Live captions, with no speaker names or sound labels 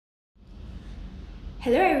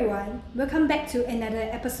Hello everyone, welcome back to another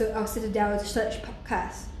episode of Citadel Search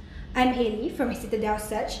Podcast. I'm Hayley from Citadel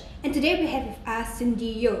Search, and today we have with us Cindy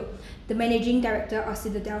Yeo, the Managing Director of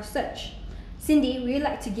Citadel Search. Cindy, would you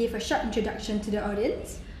like to give a short introduction to the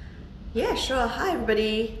audience? Yeah, sure. Hi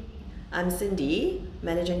everybody. I'm Cindy,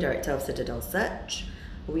 Managing Director of Citadel Search.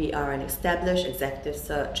 We are an established executive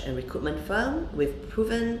search and recruitment firm with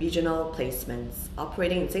proven regional placements,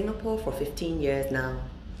 operating in Singapore for 15 years now.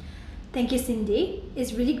 Thank you, Cindy.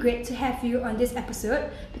 It's really great to have you on this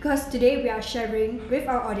episode because today we are sharing with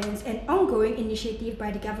our audience an ongoing initiative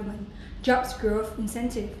by the government, Jobs Growth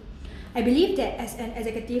Incentive. I believe that as an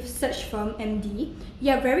executive search firm MD,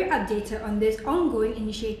 you are very updated on these ongoing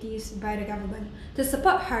initiatives by the government to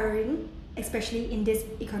support hiring, especially in this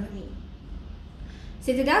economy.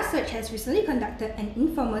 Citadel Search has recently conducted an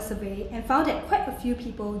informal survey and found that quite a few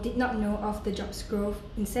people did not know of the Jobs Growth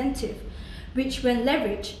Incentive, which when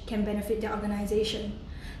leveraged can benefit the organization.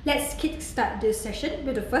 Let's kickstart this session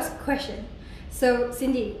with the first question. So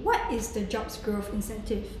Cindy, what is the Jobs Growth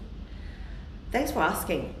Incentive? Thanks for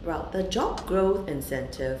asking. Well, the Job Growth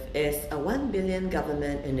Incentive is a 1 billion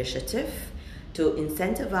government initiative to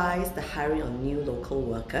incentivize the hiring of new local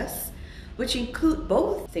workers, which include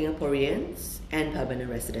both Singaporeans and permanent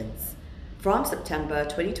residents, from September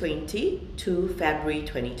 2020 to February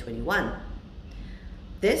 2021.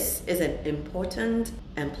 This is an important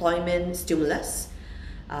employment stimulus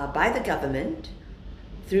by the government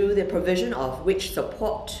through the provision of wage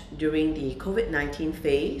support during the COVID-19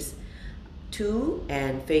 phase 2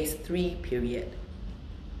 and phase 3 period.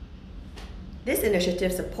 This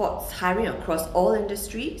initiative supports hiring across all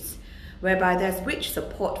industries, whereby there's wage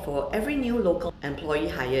support for every new local employee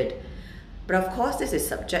hired. But of course, this is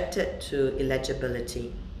subjected to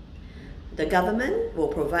eligibility. The government will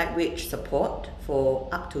provide wage support for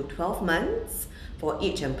up to 12 months for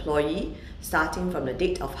each employee, starting from the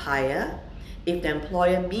date of hire, if the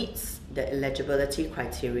employer meets the eligibility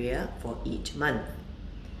criteria for each month.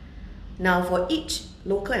 Now, for each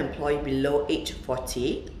local employee below age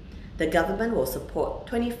 40, the government will support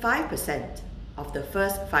 25% of the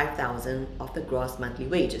first 5,000 of the gross monthly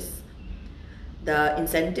wages. The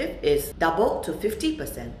incentive is doubled to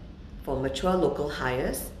 50% for mature local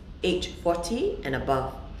hires age 40 and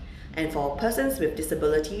above, and for persons with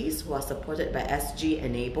disabilities who are supported by SG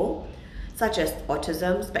Enable, such as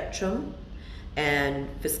autism spectrum and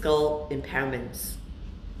physical impairments.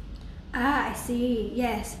 I see.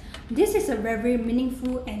 Yes. This is a very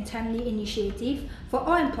meaningful and timely initiative for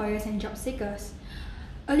all employers and job seekers.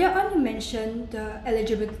 Earlier on, you mentioned the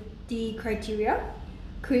eligibility criteria.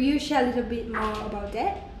 Could you share a little bit more about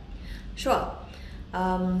that? Sure.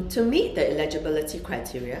 To meet the eligibility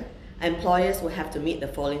criteria, employers will have to meet the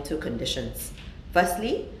following two conditions.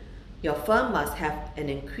 Firstly, your firm must have an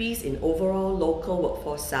increase in overall local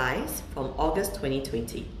workforce size from August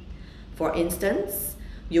 2020. For instance,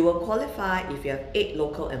 you will qualify if you have 8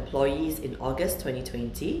 local employees in August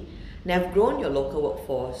 2020 and have grown your local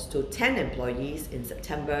workforce to 10 employees in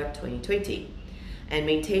September 2020 and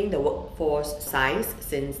maintain the workforce size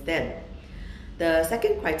since then. The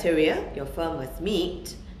second criteria your firm must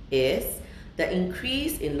meet is the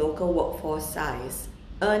increase in local workforce size,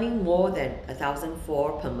 earning more than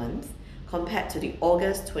 1,004 per month compared to the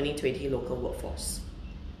August 2020 local workforce.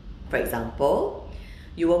 For example,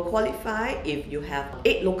 you will qualify if you have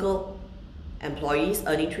 8 local employees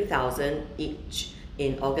earning 3,000 each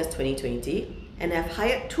in August 2020 and have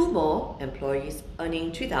hired 2 more employees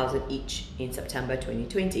earning 3,000 each in September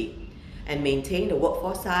 2020 and maintain the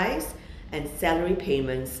workforce size and salary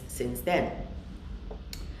payments since then.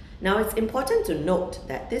 Now, it's important to note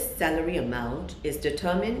that this salary amount is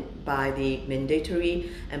determined by the mandatory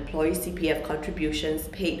employee CPF contributions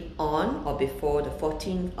paid on or before the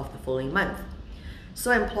 14th of the following month.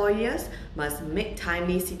 So employers must make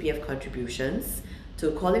timely CPF contributions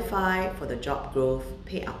to qualify for the job growth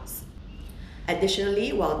payouts.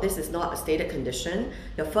 Additionally, while this is not a stated condition,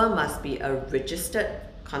 your firm must be a registered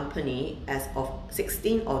company as of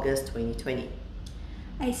 16 August 2020.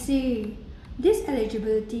 I see. This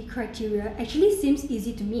eligibility criteria actually seems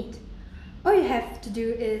easy to meet. All you have to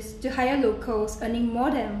do is to hire locals earning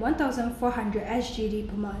more than 1,400 SGD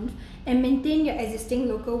per month and maintain your existing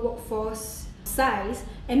local workforce size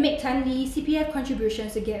and make timely CPF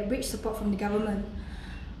contributions to get wage support from the government.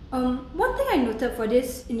 One thing I noted for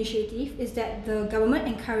this initiative is that the government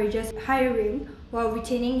encourages hiring while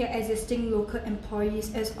retaining their existing local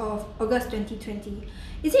employees as of August 2020.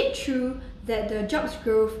 Is it true that the Jobs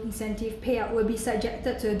Growth Incentive payout will be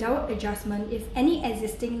subjected to a downward adjustment if any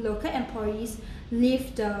existing local employees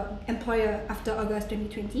leave the employer after August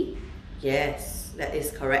 2020? Yes, that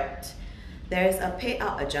is correct. there is a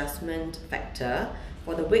payout adjustment factor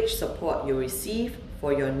for the wage support you receive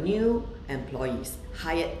for your new employees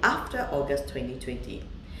hired after August 2020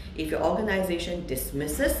 if your organization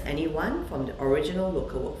dismisses anyone from the original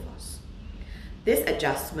local workforce. This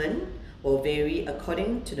adjustment will vary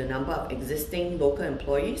according to the number of existing local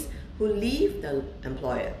employees who leave the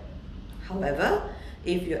employer. However,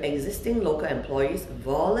 if your existing local employees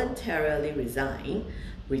voluntarily resign,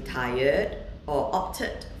 retired, or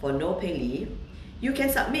opted for no pay leave, you can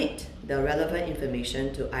submit the relevant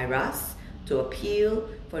information to IRAS to appeal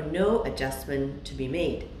for no adjustment to be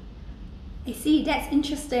made. I see, that's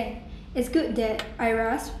interesting. It's good that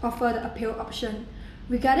IRAS offer the appeal option.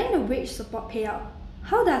 Regarding the wage support payout,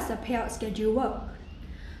 how does the payout schedule work?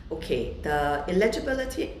 Okay, the eligible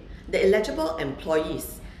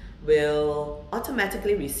employees will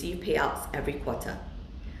automatically receive payouts every quarter.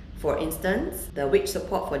 For instance, the wage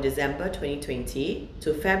support for December 2020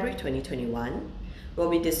 to February 2021 will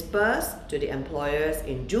be dispersed to the employers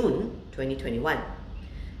in June 2021,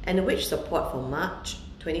 and the wage support for March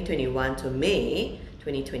 2021 to May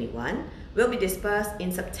 2021 will be dispersed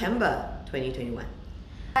in September 2021.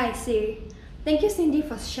 I see. Thank you, Cindy,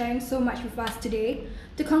 for sharing so much with us today.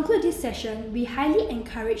 To conclude this session, we highly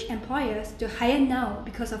encourage employers to hire now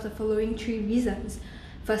because of the following 3 reasons.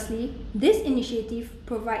 Firstly, this initiative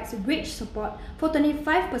provides wage support for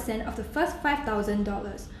 25% of the first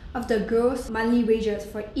 $5,000 of the gross monthly wages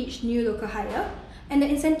for each new local hire, and the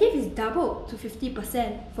incentive is doubled to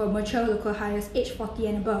 50% for mature local hires aged 40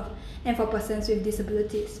 and above, and for persons with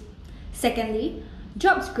disabilities. Secondly,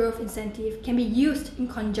 Jobs Growth Incentive can be used in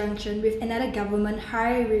conjunction with another government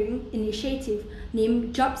hiring initiative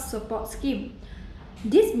named Jobs Support Scheme.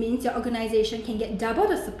 This means your organization can get double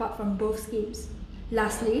the support from both schemes.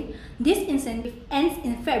 Lastly, this incentive ends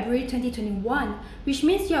in February 2021, which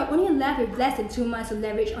means you are only left with less than 2 months to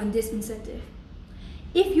leverage on this incentive.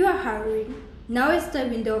 If you are hiring, now is the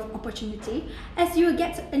window of opportunity, as you will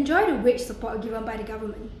get to enjoy the wage support given by the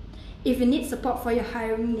government. If you need support for your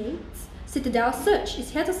hiring needs, Citadel Search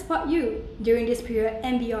is here to support you during this period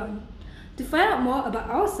and beyond. To find out more about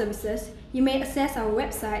our services, you may access our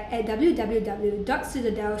website at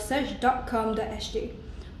www.citadelsearch.com.sg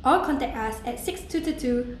or contact us at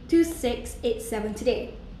 6222-2687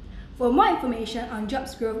 today. For more information on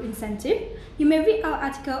Jobs Growth Incentive, you may read our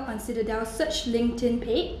article on Citadel Search LinkedIn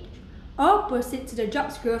page or proceed to the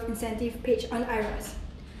Jobs Growth Incentive page on IRAS.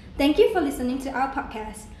 Thank you for listening to our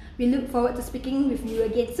podcast. We look forward to speaking with you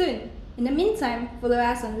again soon. In the meantime, follow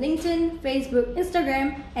us on LinkedIn, Facebook,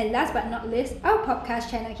 Instagram, and last but not least, our podcast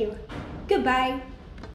channel here. Goodbye!